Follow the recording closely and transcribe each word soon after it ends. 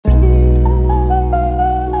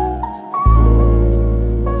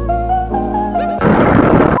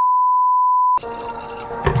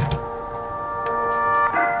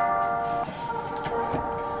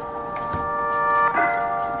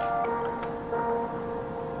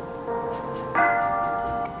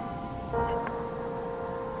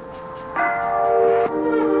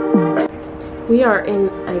We are in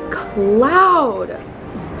a cloud.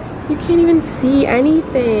 You can't even see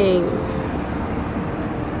anything.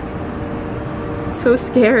 It's so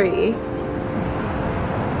scary.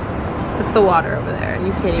 That's the water over there, and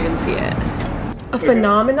you can't even see it. A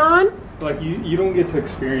phenomenon? Like you don't get to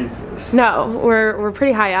experience this. No, we're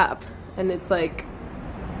pretty high up, and it's like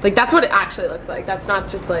that's what it actually looks like. That's not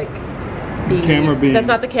just like the camera being. That's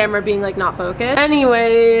not the camera being like not focused.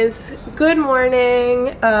 Anyways, good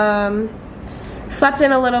morning. Slept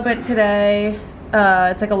in a little bit today.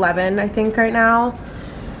 It's like 11, I think, right now.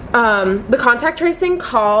 The contact tracing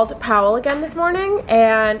called Powell again this morning,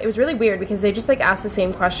 and it was really weird because they just like asked the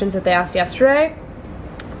same questions that they asked yesterday.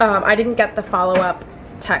 I didn't get the follow-up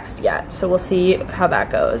text yet, so we'll see how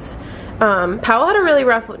that goes. Powell had a really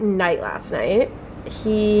rough night last night.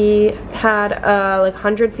 He had like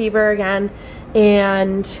 100 fever again,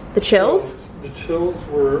 and the chills. The chills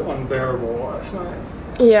were unbearable last night.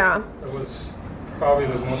 Yeah. It was probably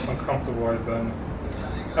the most uncomfortable I've been.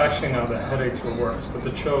 Actually, no, the headaches were worse, but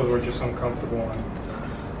the chills were just uncomfortable.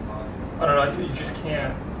 And I don't know, you just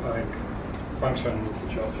can't like function with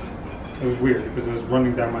the chills. It was weird because it was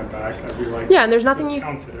running down my back. I'd be like, yeah, and there's nothing you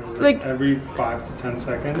counted. It was like every 5 to 10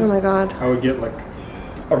 seconds. Oh my god. I would get like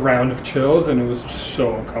a round of chills, and it was just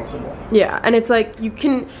so uncomfortable. Yeah, and it's like you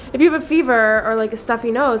can, if you have a fever or like a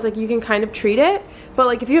stuffy nose, like you can kind of treat it, but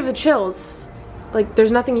like if you have the chills, like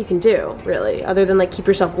there's nothing you can do really other than like keep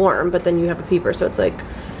yourself warm, but then you have a fever, so it's like,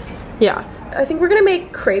 yeah. I think we're gonna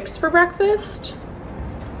make crepes for breakfast.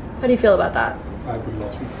 How do you feel about that? I would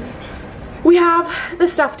love some crepes. We have the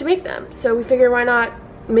stuff to make them, so we figure why not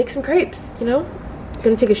make some crepes, you know?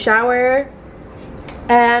 Gonna take a shower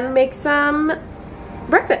and make some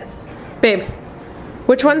breakfast. Babe,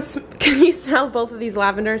 which ones, can you smell both of these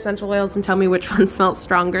lavender essential oils and tell me which one smells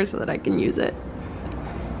stronger so that I can use it?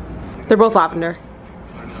 They're both lavender.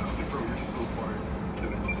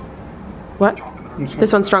 What?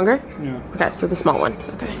 This one's stronger? Yeah. Okay, so the small one.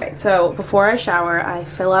 Okay. So before I shower, I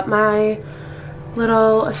fill up my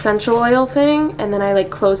little essential oil thing, and then I like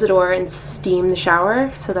close the door and steam the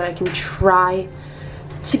shower so that I can try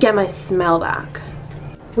to get my smell back.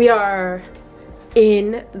 We are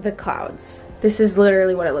in the clouds. This is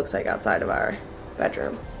literally what it looks like outside of our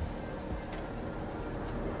bedroom.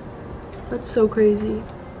 That's so crazy.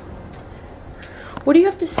 What do you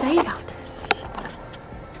have to say about this?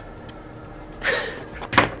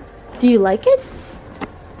 Do you like it?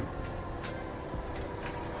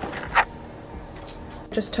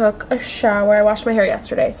 Just took a shower. I washed my hair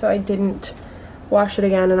yesterday, so I didn't wash it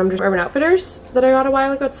again, and I'm just Urban Outfitters that I got a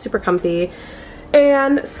while ago. It's super comfy.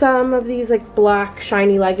 And some of these like black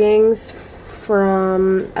shiny leggings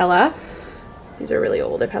from LF. These are really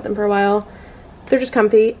old. I've had them for a while. They're just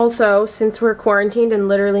comfy. Also, since we're quarantined and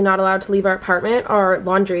literally not allowed to leave our apartment, our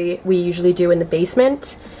laundry we usually do in the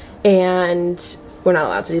basement, and we're not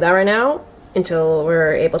allowed to do that right now until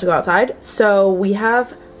we're able to go outside. So we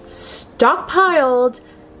have stockpiled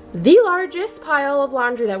the largest pile of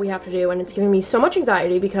laundry that we have to do, and it's giving me so much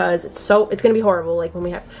anxiety because it's gonna be horrible. Like when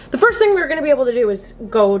we have, the first thing we're gonna be able to do is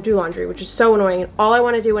go do laundry, which is so annoying. And all I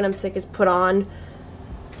want to do when I'm sick is put on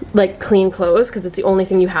like clean clothes, because it's the only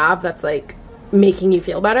thing you have that's like making you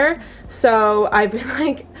feel better. So I've been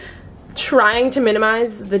like trying to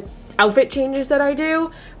minimize the outfit changes that I do,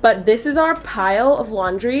 but this is our pile of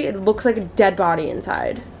laundry. It looks like a dead body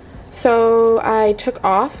inside. So I took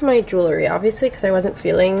off my jewelry, obviously, because I wasn't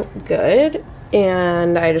feeling good,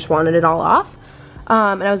 and I just wanted it all off.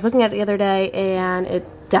 And I was looking at it the other day, and it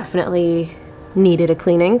definitely needed a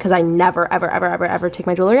cleaning, because I never, ever, ever, ever, ever take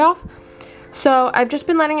my jewelry off. So I've just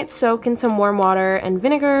been letting it soak in some warm water and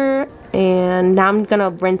vinegar, and now I'm gonna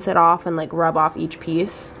rinse it off and like rub off each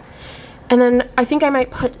piece. And then I think I might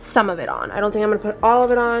put some of it on. I don't think I'm gonna put all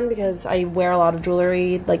of it on because I wear a lot of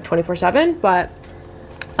jewelry like 24/7, but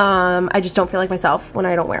I just don't feel like myself when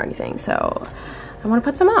I don't wear anything, so I want to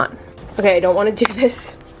put some on. Okay, I don't want to do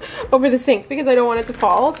this over the sink because I don't want it to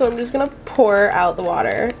fall, so I'm just gonna pour out the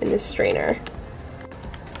water in this strainer.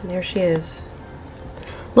 And there she is.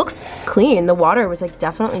 Looks clean. The water was like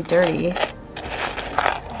definitely dirty.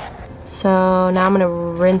 So now I'm gonna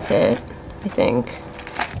rinse it, I think.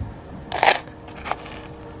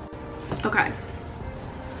 Okay.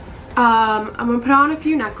 I'm gonna put on a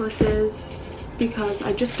few necklaces because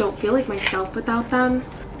I just don't feel like myself without them.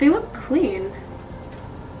 They look clean.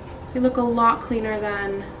 They look a lot cleaner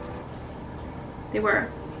than they were.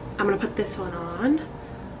 I'm gonna put this one on.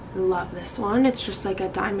 I love this one. It's just like a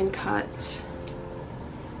diamond cut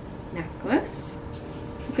necklace.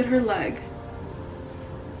 Look at her leg.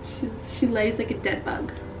 She lays like a dead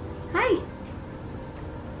bug. Hi.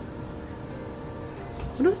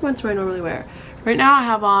 what are the ones do I normally wear? Right now I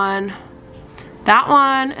have on that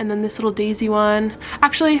one and then this little daisy one.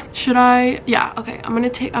 Actually, should I? Yeah, okay.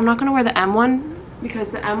 I'm not gonna wear the M one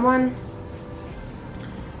because the M one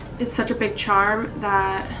is such a big charm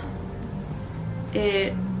that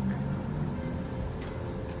it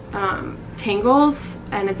tangles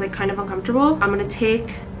and it's like kind of uncomfortable. I'm gonna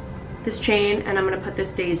take this chain and I'm gonna put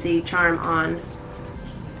this daisy charm on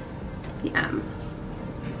the M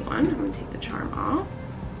one. I'm gonna take the charm off.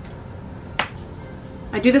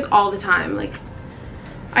 I do this all the time. Like,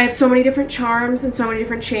 I have so many different charms and so many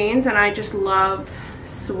different chains, and I just love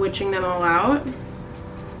switching them all out.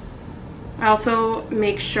 I also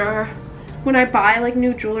make sure when I buy like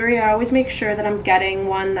new jewelry, I always make sure that I'm getting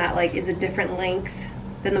one that like is a different length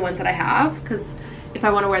than the ones that I have, because if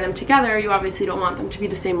I want to wear them together, you obviously don't want them to be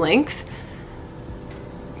the same length.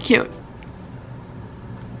 Cute.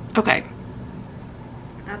 Okay,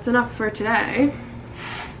 that's enough for today.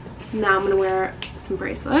 Now I'm gonna wear some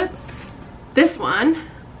bracelets. This one,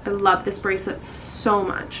 I love this bracelet so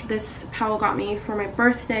much. This Powell got me for my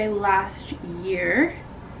birthday last year.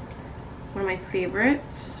 One of my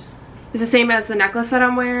favorites. It's the same as the necklace that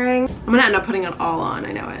I'm wearing. I'm gonna end up putting it all on,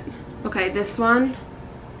 I know it. Okay, this one.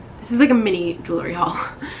 This is like a mini jewelry haul.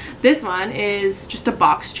 This one is just a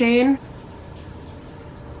box chain.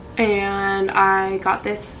 And I got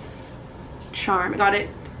this charm. I got it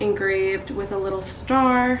engraved with a little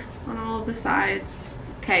star on all of the sides.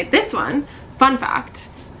 Okay, this one, fun fact,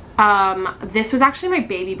 this was actually my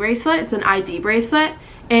baby bracelet. It's an ID bracelet,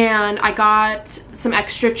 and I got some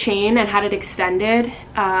extra chain and had it extended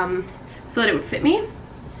so that it would fit me.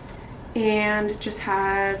 And it just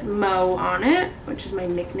has Mo on it, which is my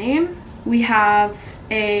nickname. We have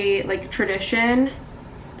a like tradition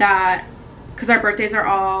that, because our birthdays are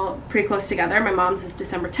all pretty close together. My mom's is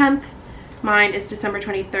December 10th, mine is December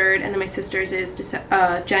 23rd, and then my sister's is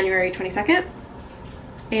January 22nd.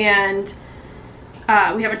 And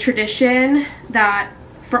we have a tradition that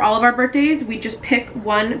for all of our birthdays, we just pick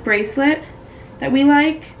one bracelet that we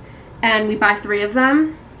like, and we buy 3 of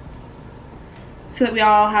them, so that we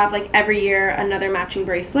all have like every year another matching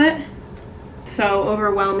bracelet. So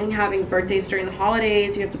overwhelming having birthdays during the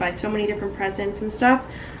holidays. You have to buy so many different presents and stuff.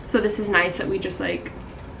 So this is nice that we just like,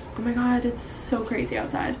 oh my god, it's so crazy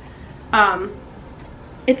outside.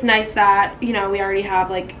 It's nice that, you know, we already have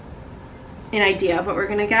like an idea of what we're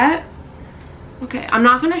gonna get. Okay, I'm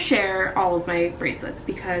not gonna share all of my bracelets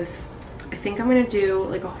because I think I'm gonna do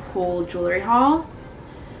like a whole jewelry haul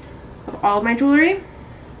of all of my jewelry.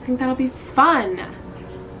 I think that'll be fun.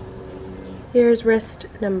 Here's wrist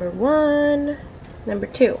number 1, number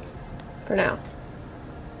 2 for now.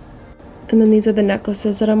 And then these are the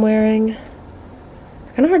necklaces that I'm wearing.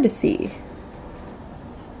 They're kind of hard to see.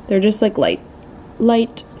 They're just like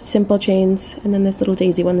light, simple chains. And then this little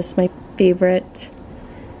daisy one, this is my favorite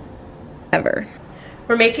ever.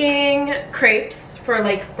 We're making crepes for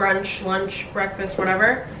like brunch, lunch, breakfast,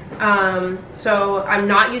 whatever. So I'm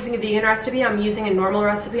not using a vegan recipe, I'm using a normal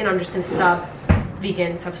recipe, and I'm just gonna sub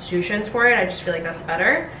vegan substitutions for it. I just feel like that's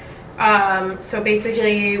better. So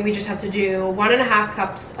basically we just have to do 1.5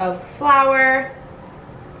 cups of flour.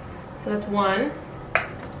 So that's 1.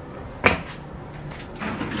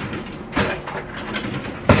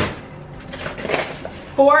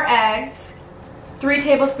 Four eggs, 3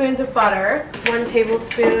 tablespoons of butter, 1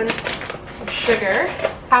 tablespoon of sugar,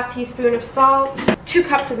 ½ teaspoon of salt, 2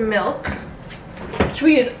 cups of milk. Should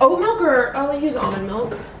we use oat milk or I'll use almond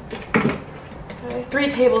milk? Okay,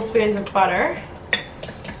 3 tablespoons of butter,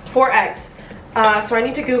 4 eggs. So I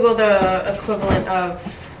need to Google the equivalent of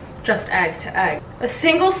just egg to egg. A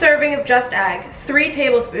single serving of just egg, 3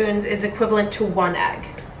 tablespoons is equivalent to 1 egg.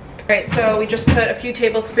 Alright, so we just put a few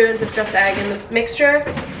tablespoons of just egg in the mixture.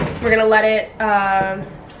 We're gonna let it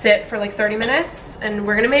sit for like 30 minutes, and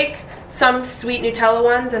we're gonna make some sweet Nutella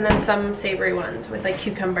ones and then some savory ones with like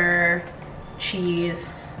cucumber,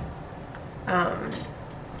 cheese,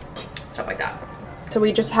 stuff like that. So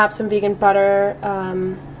we just have some vegan butter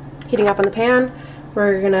heating up on the pan.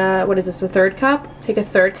 We're gonna, what is this, a 1/3 cup? Take a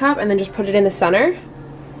 1/3 cup and then just put it in the center.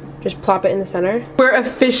 Just plop it in the center. We're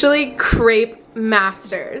officially crepe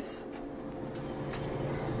masters.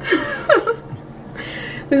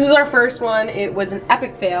 This is our first one. It was an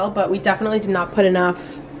epic fail, but we definitely did not put enough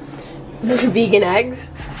vegan eggs.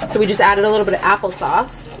 So we just added a little bit of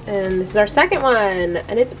applesauce, and this is our second one,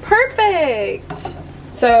 and it's perfect.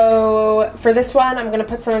 So for this one, I'm gonna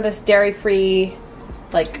put some of this dairy-free,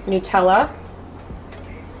 like Nutella.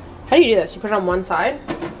 How do you do this? You put it on one side?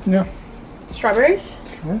 Yeah. Strawberries?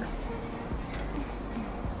 Sure.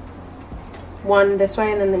 One this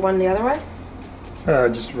way and then one the other way?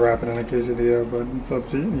 Just wrap it in a quesadilla, but it's up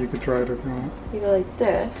to you. You could try it if you want. You go like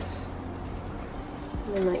this,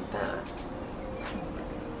 and then like that.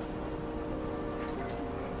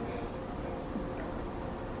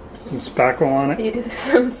 Some spackle on it.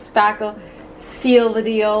 Some spackle. Seal the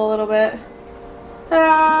deal a little bit.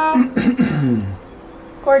 Ta-da!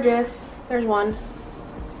 Gorgeous. There's one.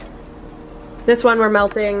 This one we're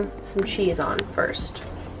melting some cheese on first.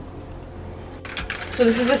 So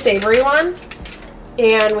this is the savory one.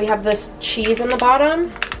 And we have this cheese on the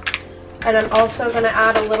bottom. And I'm also going to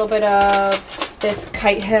add a little bit of this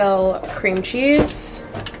Kite Hill cream cheese.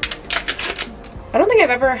 I don't think I've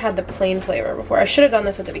ever had the plain flavor before. I should have done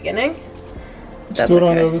this at the beginning. Just do it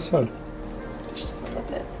on the other side. Just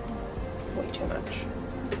flip it. Way too much.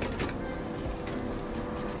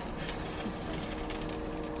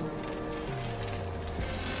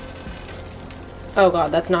 Oh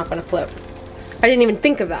god, that's not gonna flip. I didn't even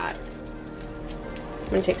think of that. I'm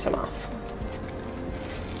gonna take some off.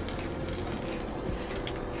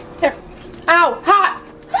 There. Ow! Hot!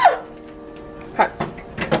 Hot.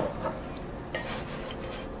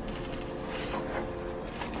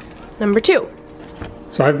 Number 2.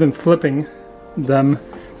 So I've been flipping them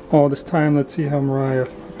all this time. Let's see how Mariah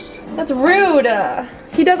flips. That's rude!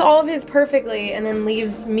 He does all of his perfectly and then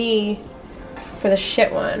leaves me for the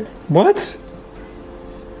shit one. What?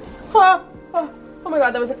 Oh my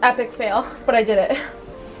god, that was an epic fail, but I did it.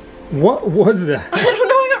 What was that? I don't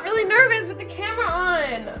know, I got really nervous with the camera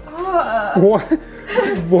on. What?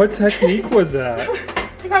 What technique was that?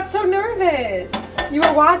 I got so nervous. You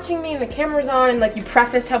were watching me and the camera's on and like you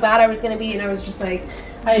prefaced how bad I was gonna be and I was just like,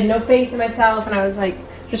 I had no faith in myself and I was like,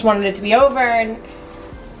 just wanted it to be over and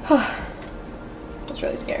it's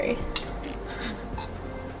really scary.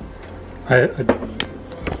 I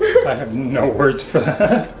have no words for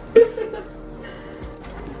that.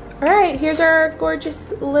 Alright, here's our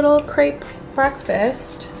gorgeous little crepe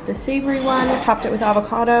breakfast. The savory one, topped it with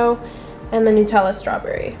avocado and the Nutella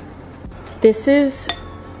strawberry. This is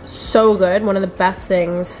so good, one of the best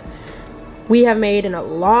things we have made in a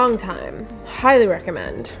long time. Highly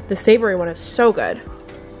recommend. The savory one is so good.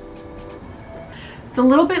 It's a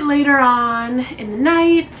little bit later on in the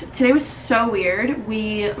night. Today was so weird.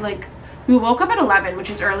 We woke up at 11,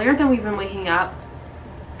 which is earlier than we've been waking up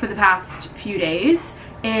for the past few days.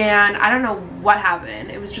 And I don't know what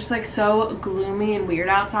happened. It was just like so gloomy and weird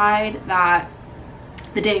outside that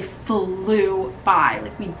the day flew by.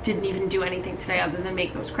 Like we didn't even do anything today other than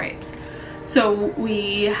make those crepes. So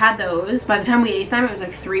we had those. By the time we ate them, it was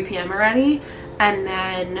like 3 p.m. already. And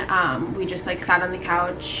then we just like sat on the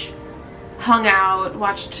couch, hung out,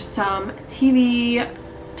 watched some TV,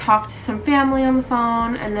 talked to some family on the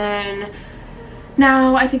phone, and then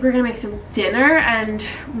now I think we're gonna make some dinner and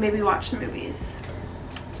maybe watch some movies.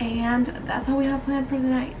 And that's all we have planned for the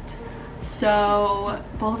night. So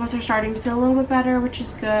both of us are starting to feel a little bit better, which is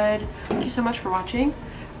good. Thank you so much for watching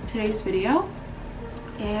today's video,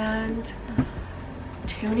 and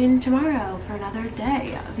tune in tomorrow for another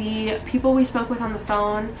day. The people we spoke with on the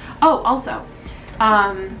phone, oh, also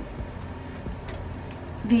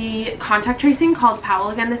the contact tracing called Powell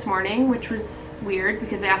again this morning, which was weird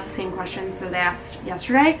because they asked the same questions that they asked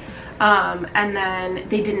yesterday, and then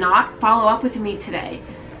they did not follow up with me today,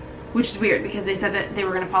 which is weird because they said that they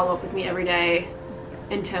were going to follow up with me every day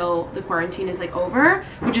until the quarantine is like over,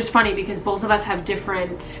 which is funny because both of us have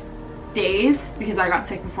different days because I got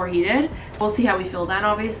sick before he did. We'll see how we feel then,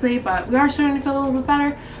 obviously, but we are starting to feel a little bit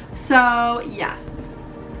better. So yes,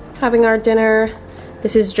 having our dinner.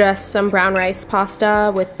 This is just some brown rice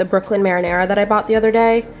pasta with the Brooklyn marinara that I bought the other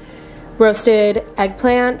day, roasted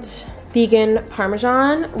eggplant, vegan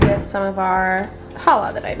parmesan with some of our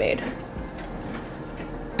challah that I made.